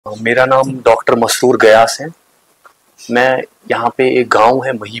मेरा नाम डॉक्टर मसरूर गयास है। मैं यहाँ पे एक गांव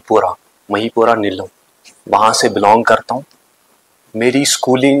है महीपुरा नीलम, वहाँ से बिलोंग करता हूँ। मेरी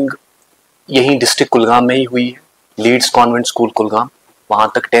स्कूलिंग यहीं डिस्ट्रिक्ट कुलगाम में ही हुई है, लीड्स कॉन्वेंट स्कूल कुलगाम,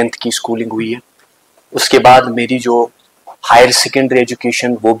 वहाँ तक 10th की स्कूलिंग हुई है। उसके बाद मेरी जो हायर सेकेंडरी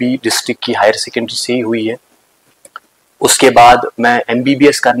एजुकेशन वो भी डिस्ट्रिक्ट की हायर सेकेंडरी से ही हुई है। उसके बाद मैं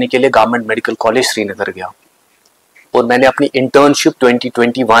MBBS करने के लिए गवर्नमेंट मेडिकल कॉलेज श्रीनगर गया और मैंने अपनी इंटर्नशिप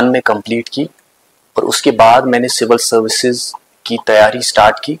 2021 में कंप्लीट की और उसके बाद मैंने सिविल सर्विसेज की तैयारी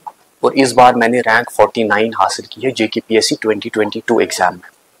स्टार्ट की और इस बार मैंने रैंक 49 हासिल की है JKPSC 2022 एग्जाम में।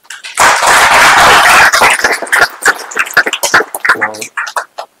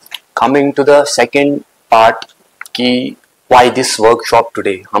 Coming to the second part कि व्हाई दिस वर्कशॉप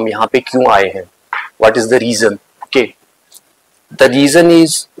टुडे, हम यहाँ पे क्यों आए हैं, what is the reason. Okay, the reason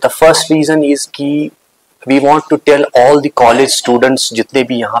is, the first reason is कि we want to tell all the college students जितने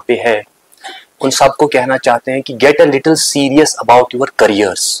भी यहाँ पे है, उन सबको कहना चाहते हैं कि get a little serious about your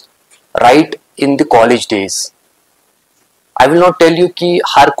careers right in the college days. I will not tell you कि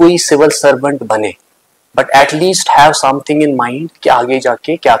हर कोई civil servant बने, but at least have something in mind कि आगे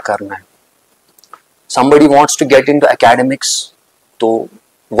जाके क्या करना है। Somebody wants to get into academics, तो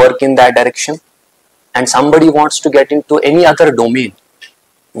work in that direction, and somebody wants to get into any other domain,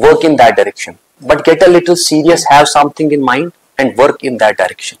 work in that direction. But get a little serious, have something in mind and work in that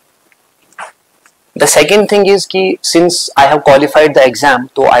direction. The second thing is कि since I have qualified the exam,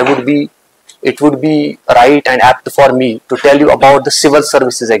 so it would be right and apt for me to tell you about the civil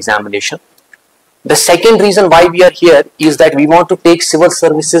services examination. The second reason why we are here is that we want to take civil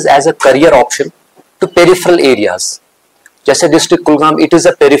services as a career option to peripheral areas. जैसे district Kulgam, it is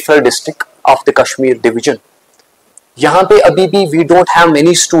a peripheral district of the Kashmir division. यहाँ पे अभी भी we don't have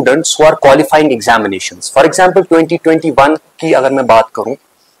many students who are qualifying examinations. For example, 2021 की अगर मैं बात करूं,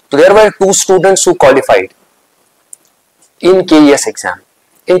 तो there were 2 students who qualified in KES exam.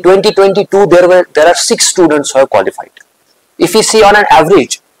 In 2022, there are 6 students who have qualified. If we see on an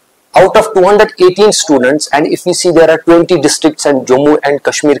average, out of 218 students, and if we see there are 20 districts and Jammu and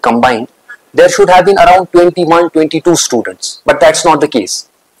Kashmir combined, there should have been around 21, 22 students. But that's not the case.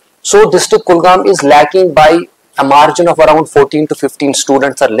 So district Kulgam is lacking by a margin of around 14 to 15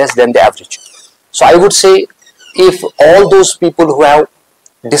 students are less than the average. So I would say if all those people who have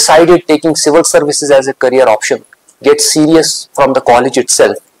decided taking civil services as a career option get serious from the college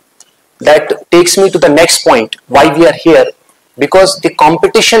itself, that takes me to the next point why we are here, because the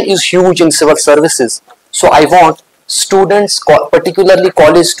competition is huge in civil services. So I want students, particularly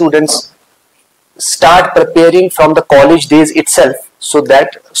college students, start preparing from the college days itself so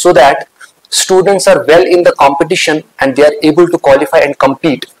that students are well in the competition and they are able to qualify and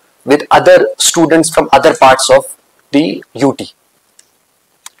compete with other students from other parts of the UT.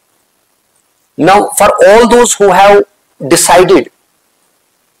 Now, for all those who have decided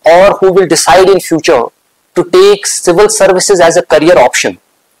or who will decide in future to take civil services as a career option,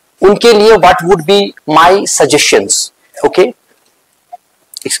 उनके लिए what would be my suggestions? Okay,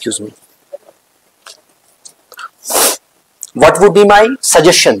 excuse me. What would be my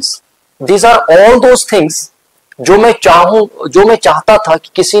suggestions? These are all those things जो मैं चाहता था कि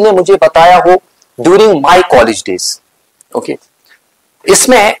किसी ने मुझे बताया हो during my college days. Okay.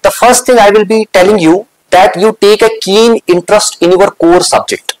 इसमें the first thing I will be telling you that you take a keen interest in your core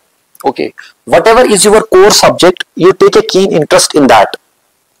subject. Okay. Whatever is your core subject, you take a keen interest in that.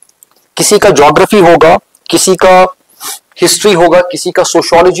 किसी का geography होगा, किसी का history होगा, किसी का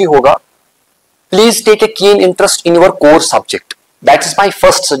sociology होगा. Please take a keen interest in your core subject. That is my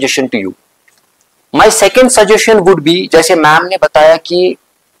first suggestion to you. My second suggestion would be, जैसे मैम ने बताया कि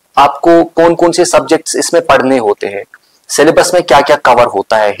आपको कौन कौन से सब्जेक्ट्स इसमें पढ़ने होते हैं, सिलेबस में क्या क्या कवर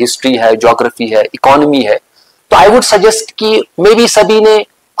होता है, हिस्ट्री है, ज्योग्राफी है, इकोनॉमी है, तो आई वुड सजेस्ट कि मे बी सभी ने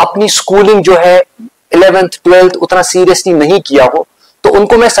अपनी स्कूलिंग जो है 11th 12th उतना सीरियसली नहीं किया हो, तो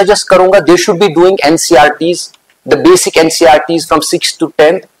उनको मैं सजेस्ट करूंगा they should be doing NCERTs, the basic NCERTs from 6th to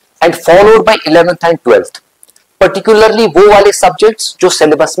 10th and followed by 11th and 12th, particularly वो वाले सब्जेक्ट्स जो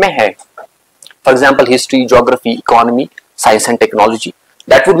सिलेबस में है, for example history, geography, economy, science and technology.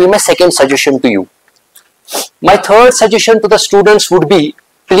 That would be my second suggestion to you. My third suggestion to the students would be,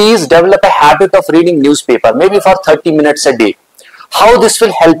 please develop a habit of reading newspaper, maybe for 30 minutes a day. How this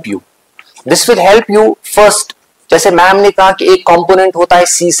will help you? This will help you first, जैसे ma'am ने कहा कि एक component होता है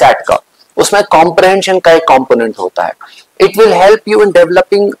CSAT का, उसमें comprehension का एक component होता है. It will help you in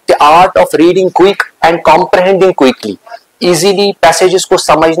developing the art of reading quick and comprehending quickly. Easily passages को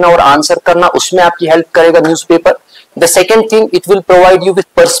समझना और आंसर करना, उसमें आपकी हेल्प करेगा newspaper. The second thing, it will provide you with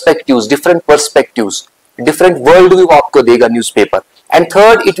perspectives, different perspectives, different world view आपको देगा newspaper. And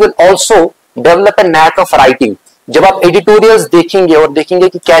third, it will also develop a NAAC of writing. जब आप एडिटोरियल्स देखेंगे और देखेंगे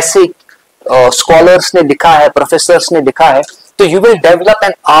कि कैसे स्कॉलर्स ने लिखा है, प्रोफेसर्स ने लिखा है, तो you will develop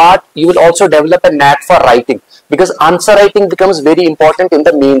an art, you will also develop a knack for writing, because answer writing becomes very important in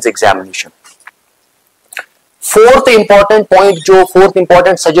the mains examination. Fourth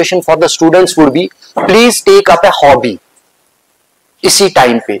important suggestion for the students would be, please take up a hobby इसी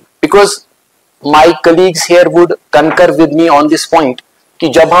time पे, because my colleagues here would concur with me on this point कि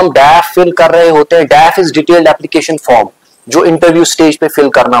जब हम DAF fill कर रहे होते हैं, DAF is detailed application form, जो इंटरव्यू स्टेज पे फिल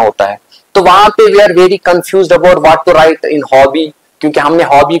करना होता है, तो वहां पे we are very confused about what to right in hobby, क्योंकि हमने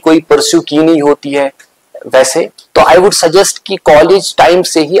हॉबी कोई परस्यू की नहीं होती है वैसे। तो आई वुड सजेस्ट कि कॉलेज टाइम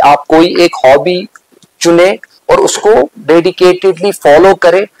से ही आप कोई एक हॉबी चुने और उसको डेडिकेटेडली फॉलो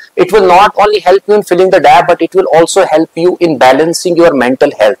करें। It will not only help you in filling the dab, but it will also help you in balancing your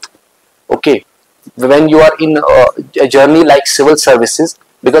mental health, okay, when you are in a journey like civil services,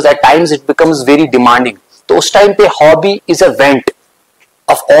 because at times it becomes very demanding. तो उस time पे hobby is a vent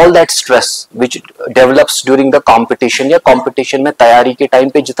of all that stress which develops during the competition, या competition में तैयारी के time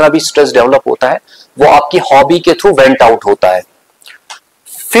पे जितना भी stress develop होता है वो आपकी hobby के through vent out होता है।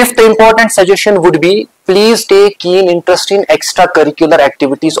 Fifth important suggestion would be, please take keen interest in extracurricular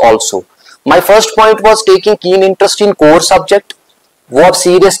activities also. My first point was taking keen interest in core subject, वो आप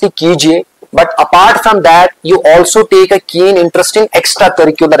seriously कीजिए, but apart from that you also take a keen interest in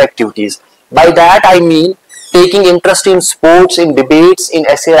extracurricular activities. By that I mean taking interest in sports, in debates, in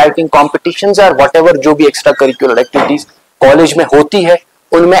essay writing competitions, or whatever जो भी extracurricular activities college में होती है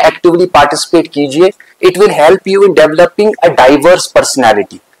उनमें actively participate कीजिए. It will help you in developing a diverse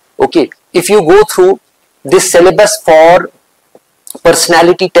personality. Okay, if you go through this syllabus for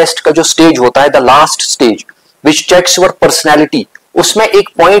personality test का जो stage होता है, the last stage which checks your personality, उसमें एक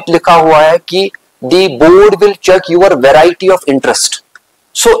point लिखा हुआ है कि the board will check your variety of interest.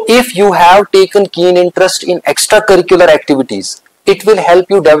 So if you have taken keen interest in extracurricular activities, it will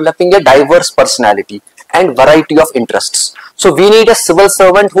help you developing a diverse personality and variety of interests. So we need a civil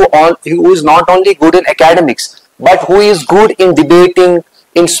servant who is not only good in academics, but who is good in debating,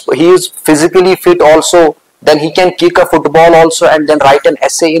 he is physically fit also, then he can kick a football also and then write an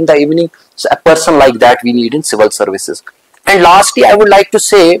essay in the evening. So a person like that we need in civil services. And lastly, I would like to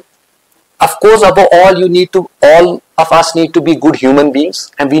say, of course, above all, all of us need to be good human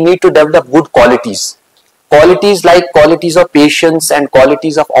beings, and we need to develop good qualities. Qualities like qualities of patience and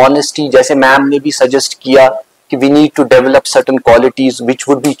qualities of honesty. जैसे ma'am ने भी suggest किया कि we need to develop certain qualities which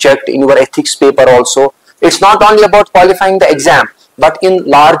would be checked in your ethics paper also. It's not only about qualifying the exam, but in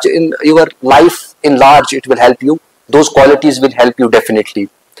your life in large, it will help you. Those qualities will help you definitely.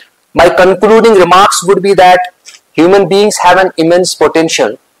 My concluding remarks would be that human beings have an immense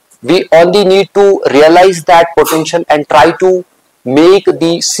potential. We only need to realize that potential and try to make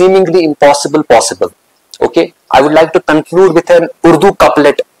the seemingly impossible possible. Okay, I would like to conclude with an Urdu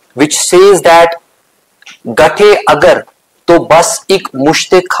couplet which says that गठे अगर तो बस एक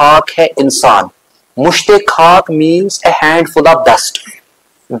मुश्ते खाक है इंसान. मुश्ते खाक means a handful of dust.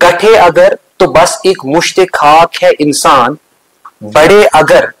 गठे अगर तो बस एक मुश्ते खाक है इंसान, बड़े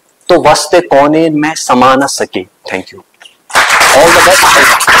अगर तो वस्ते कौने में समा न सके. Thank you. All the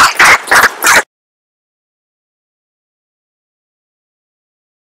best.